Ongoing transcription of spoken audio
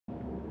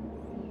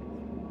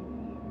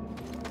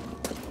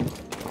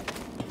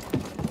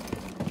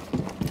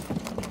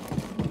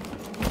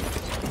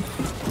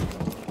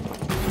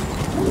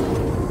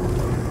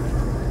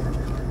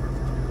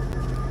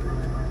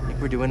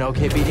doing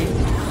okay, BD?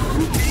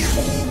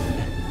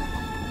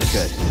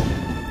 Good.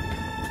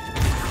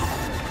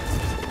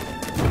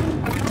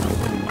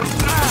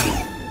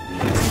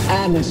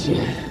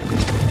 Amateur.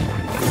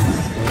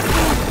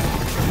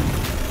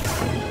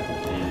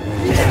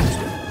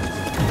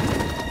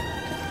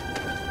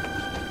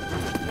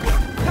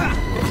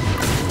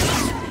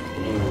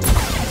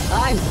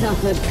 I've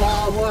suffered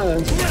far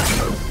worse.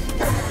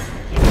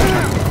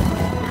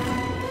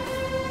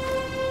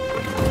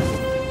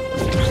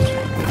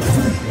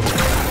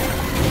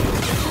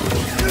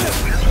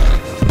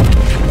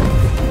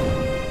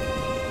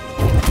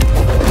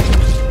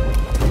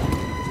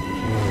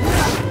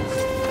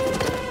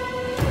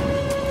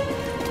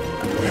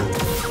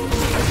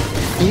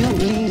 You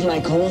bleed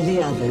like all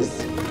the others.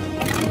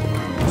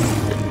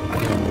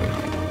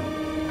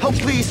 Help,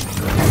 please!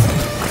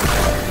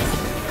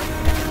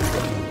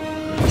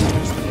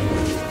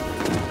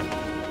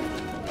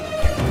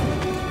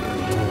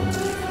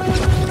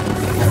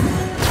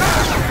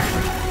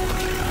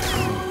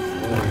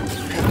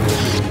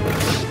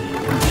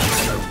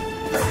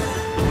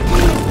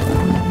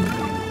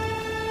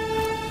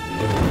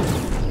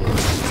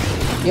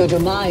 Your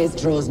demise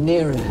draws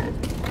nearer.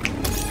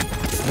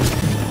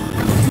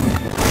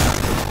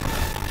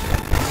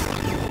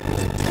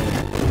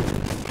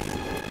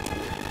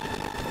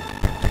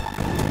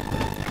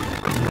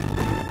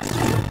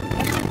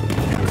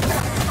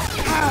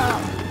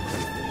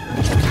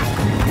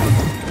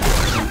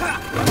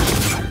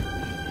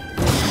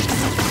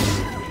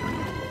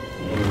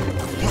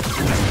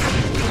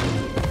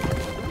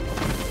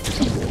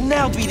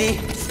 Now, BD!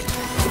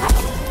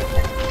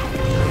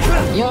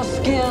 Your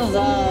skills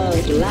are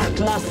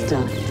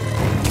lackluster.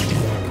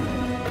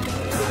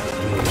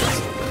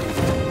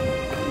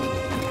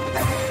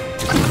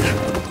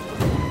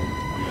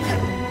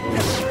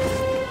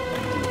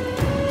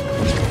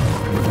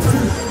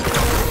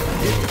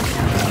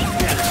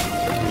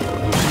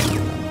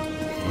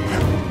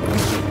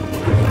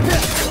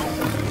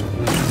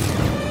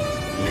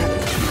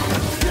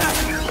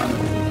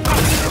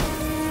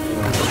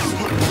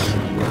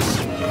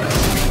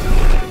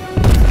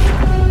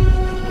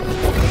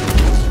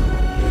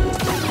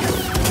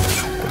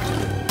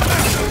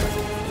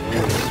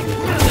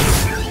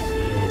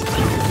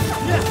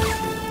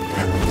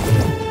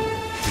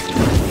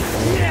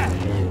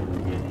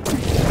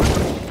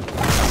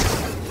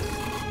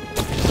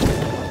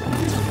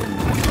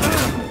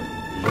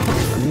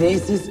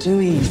 This is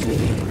too easy.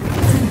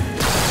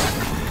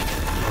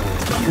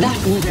 That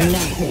was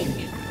nothing.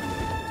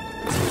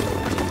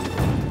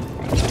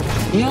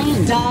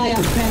 You'll die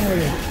a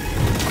failure.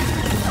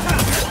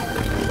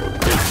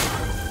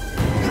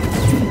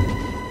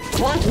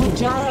 What would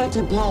Jara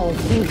Tapal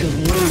think of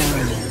you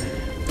now?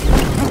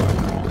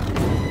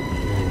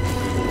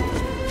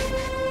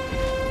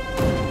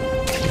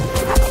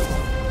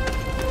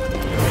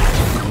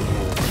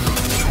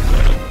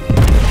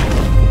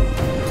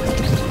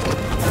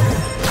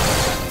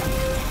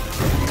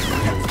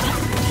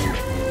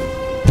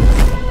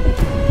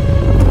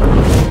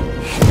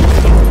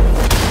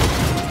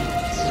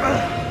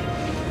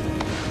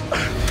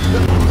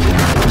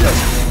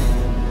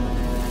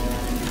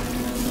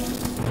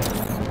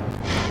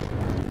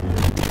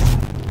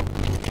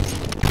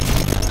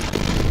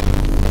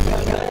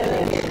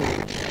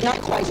 Not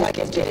quite like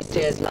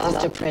FJ's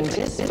last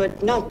apprentice,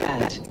 but not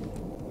bad.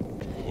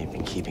 You've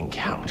been keeping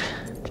count.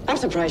 I'm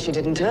surprised she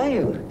didn't tell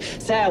you.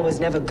 Sarah was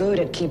never good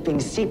at keeping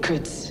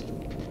secrets.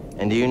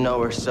 And you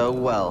know her so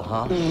well,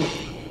 huh?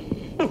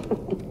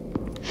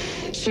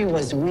 She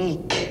was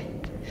weak.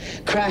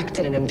 Cracked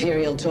in an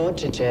Imperial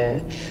torture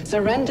chair,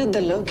 surrendered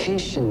the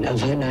location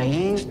of her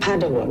naive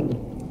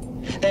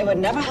Padawan. They would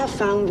never have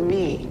found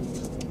me